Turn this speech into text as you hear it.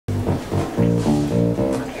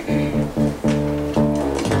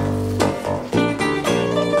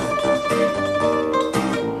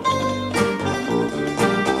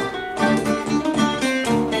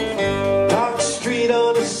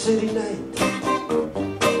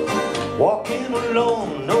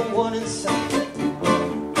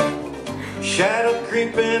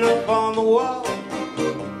wall,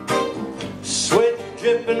 sweat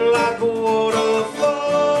dripping like a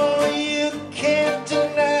waterfall. You can't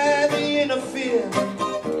deny the inner fear.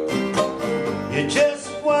 You just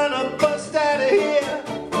wanna bust out of here.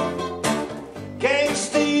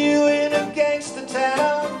 Gangsta you in a gangsta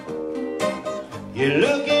town. You're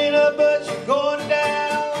looking up but you're going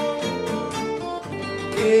down.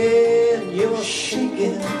 Yeah, you're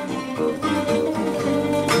shaking.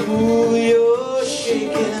 Ooh, you're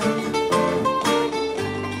shaking.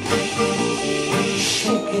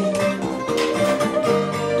 Shaking.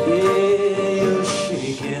 Yeah, you're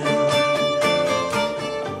shaking.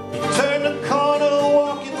 You turn the corner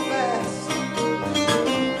walking fast.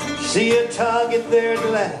 See your target there at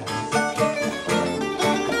last.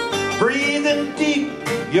 Breathing deep,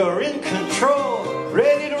 you're in control.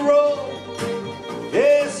 Ready to roll.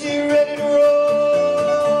 Yes, you're ready to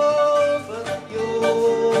roll. But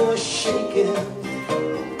you're shaking.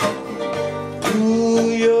 Ooh,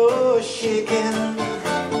 you're shaking.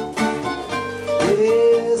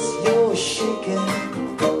 Yes, you're shaking.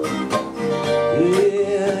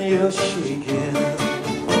 Yeah, you're shaking.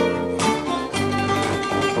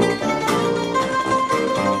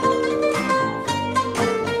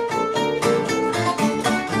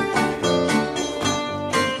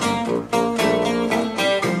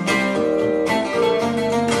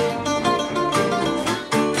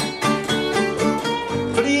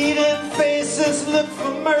 Look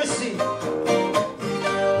for mercy.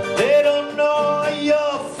 They don't know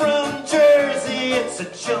you're from Jersey. It's a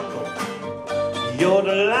jungle. You're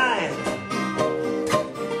the lion.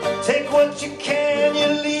 Take what you can, you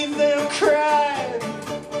leave them crying,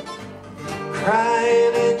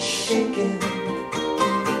 crying and shaking.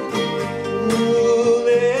 Ooh,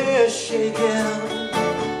 they're shaking.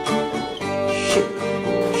 Shake,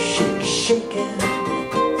 shake, shaking.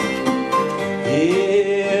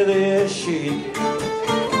 Yeah, they're shaking.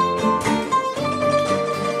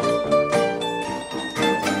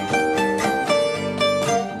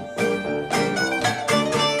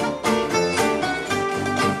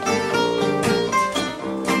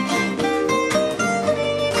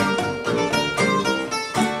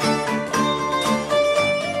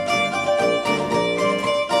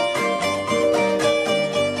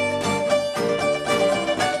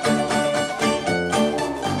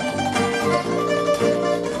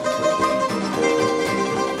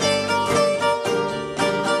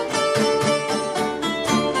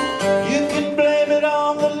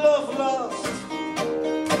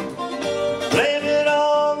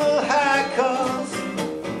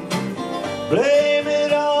 Blame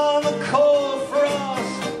it on the cold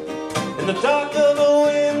frost in the dark of a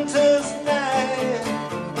winter's night.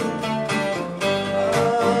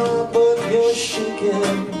 Ah, but you're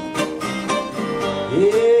shaking.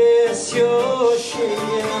 Yes, you're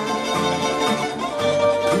shaking.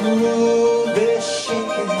 Ooh, they're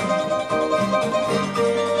shaking.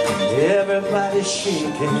 Everybody's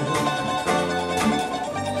shaking.